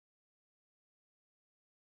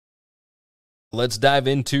Let's dive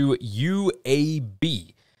into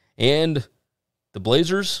UAB. And the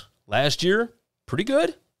Blazers last year, pretty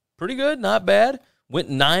good, not bad. Went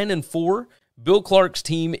 9-4. Bill Clark's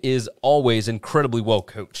team is always incredibly well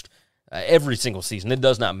coached. Every single season. It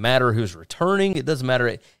does not matter who's returning. It doesn't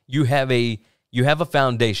matter. You have a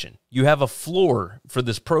foundation. You have a floor for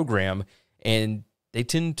this program, and they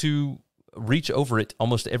tend to reach over it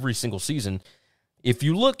almost every single season. If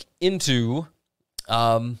you look into,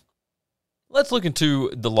 let's look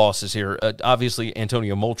into the losses here. Obviously,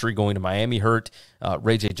 Antonio Moultrie going to Miami hurt.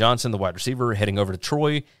 Ray J. Johnson, the wide receiver, heading over to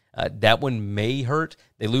Troy. That one may hurt.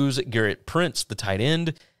 They lose Garrett Prince, the tight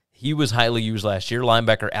end. He was highly used last year.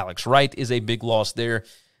 Linebacker Alex Wright is a big loss there.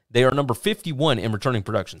 They are number 51 in returning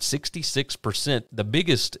production, 66%. The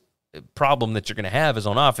biggest problem that you're going to have is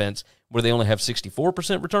on offense, where they only have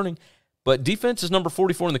 64% returning. But defense is number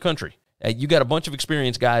 44 in the country. You got a bunch of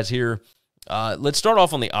experienced guys here. Let's start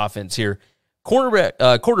off on the offense here.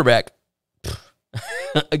 Quarterback,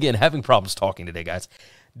 again, having problems talking today, guys.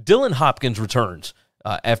 Dylan Hopkins returns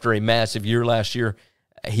after a massive year last year.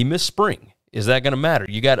 He missed spring. Is that going to matter?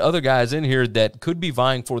 You got other guys in here that could be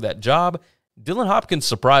vying for that job. Dylan Hopkins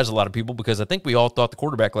surprised a lot of people because I think we all thought the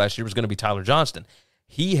quarterback last year was going to be Tyler Johnston.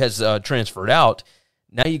 He has transferred out.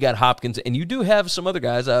 Now you got Hopkins, and you do have some other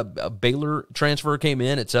guys. A Baylor transfer came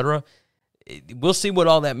in, etc. We'll see what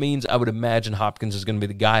all that means. I would imagine Hopkins is going to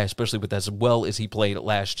be the guy, especially with as well as he played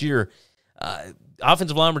last year.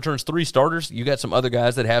 Offensive line returns 3 starters. You got some other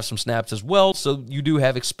guys that have some snaps as well, so you do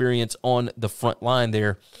have experience on the front line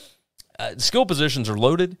there. Skill positions are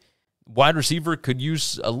loaded. Wide receiver could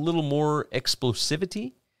use a little more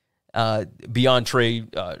explosivity beyond Trey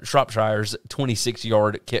Shropshire's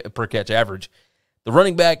 26-yard per catch average. The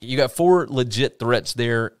running back, you got 4 legit threats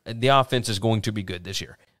there. The offense is going to be good this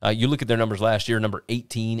year. You look at their numbers last year, number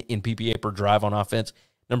 18 in PPA per drive on offense,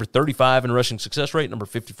 number 35 in rushing success rate, number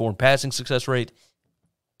 54 in passing success rate.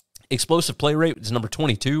 Explosive play rate is number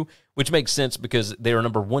 22, which makes sense because they are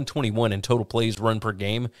number 121 in total plays run per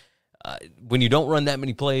game. When you don't run that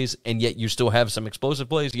many plays and yet you still have some explosive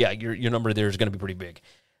plays, yeah, your number there is going to be pretty big.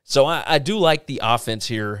 So I do like the offense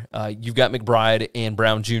here. You've got McBride and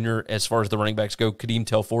Brown Jr. as far as the running backs go. Kadeem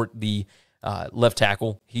Telfort, the left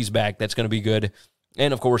tackle, he's back. That's going to be good.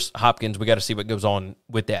 And, of course, Hopkins, we got to see what goes on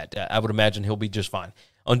with that. I would imagine he'll be just fine.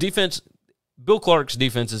 On defense, Bill Clark's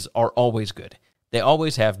defenses are always good. They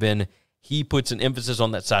always have been. He puts an emphasis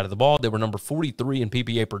on that side of the ball. They were number 43 in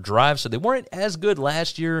PPA per drive, so they weren't as good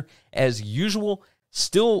last year as usual.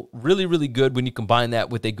 Still really, really good when you combine that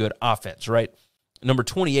with a good offense, right? Number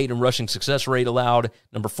 28 in rushing success rate allowed.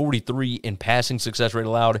 Number 43 in passing success rate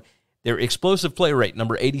allowed. Their explosive play rate,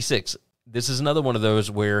 number 86. This is another one of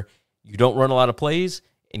those where you don't run a lot of plays,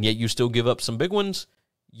 and yet you still give up some big ones.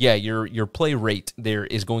 Yeah, your play rate there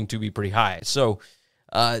is going to be pretty high. So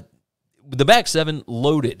the back 7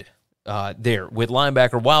 loaded there with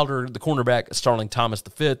linebacker Wilder, the cornerback Starling Thomas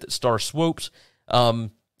V, Star Swoops, while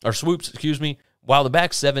the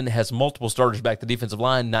back 7 has multiple starters back the defensive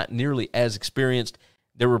line, not nearly as experienced.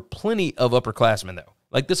 There were plenty of upperclassmen, though.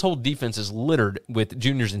 Like, this whole defense is littered with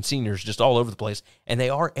juniors and seniors just all over the place, and they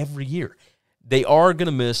are every year. They are going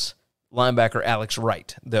to miss linebacker Alex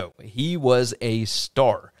Wright, though. He was a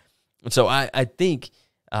star. And so I think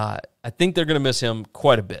they're going to miss him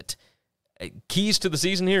quite a bit. Keys to the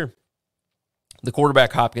season here. The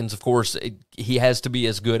quarterback, Hopkins, of course, he has to be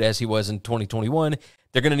as good as he was in 2021.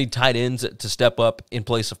 They're going to need tight ends to step up in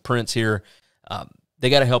place of Prince here. They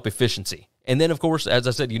got to help efficiency. And then, of course, as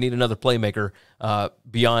I said, you need another playmaker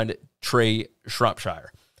beyond Trey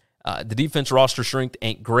Shropshire. The defense roster strength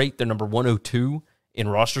ain't great. They're number 102 in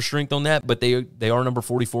roster strength on that, but they are number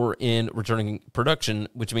 44 in returning production,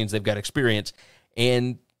 which means they've got experience.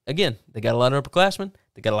 And, again, they got a lot of upperclassmen.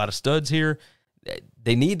 They got a lot of studs here.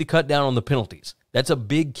 They need to cut down on the penalties. That's a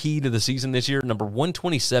big key to the season this year. Number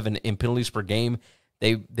 127 in penalties per game.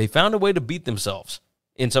 They found a way to beat themselves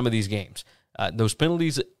in some of these games. Those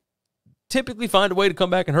penalties typically find a way to come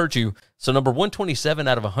back and hurt you. So number 127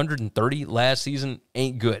 out of 130 last season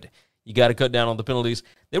ain't good. You got to cut down on the penalties.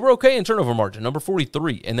 They were okay in turnover margin, number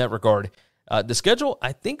 43 in that regard. The schedule,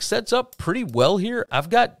 I think, sets up pretty well here. I've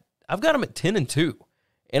got them at 10-2.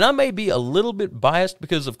 And I may be a little bit biased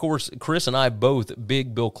because, of course, Chris and I both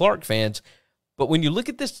big Bill Clark fans. But when you look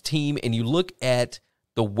at this team and you look at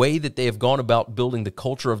the way that they have gone about building the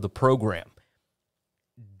culture of the program,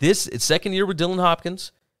 this second year with Dylan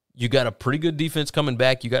Hopkins, you got a pretty good defense coming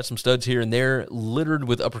back. You got some studs here and there, littered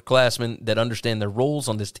with upperclassmen that understand their roles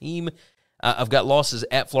on this team. I've got losses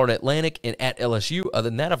at Florida Atlantic and at LSU. Other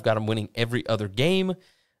than that, I've got them winning every other game.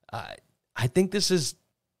 I think this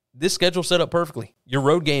schedule set up perfectly. Your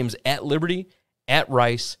road games at Liberty at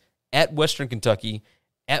Rice, at Western Kentucky,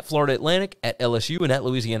 at Florida Atlantic, at LSU, and at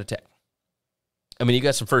Louisiana Tech. I mean, you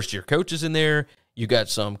got some first-year coaches in there. You got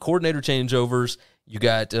some coordinator changeovers. You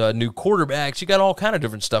got new quarterbacks. You got all kind of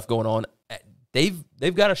different stuff going on.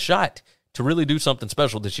 They've got a shot to really do something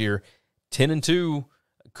special this year. 10-2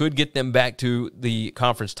 could get them back to the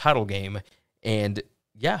conference title game. And,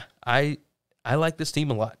 yeah, I like this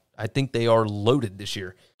team a lot. I think they are loaded this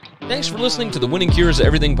year. Thanks for listening to the Winning Cures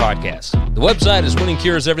Everything podcast. The website is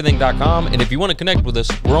winningcureseverything.com, and if you want to connect with us,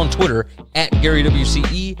 we're on Twitter at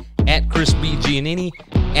GaryWCE, at Chris B. Giannini,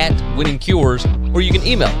 at Winning Cures, or you can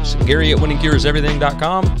email us, Gary at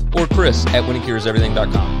winningcureseverything.com or Chris at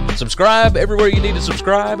winningcureseverything.com. Subscribe everywhere you need to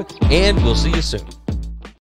subscribe, and we'll see you soon.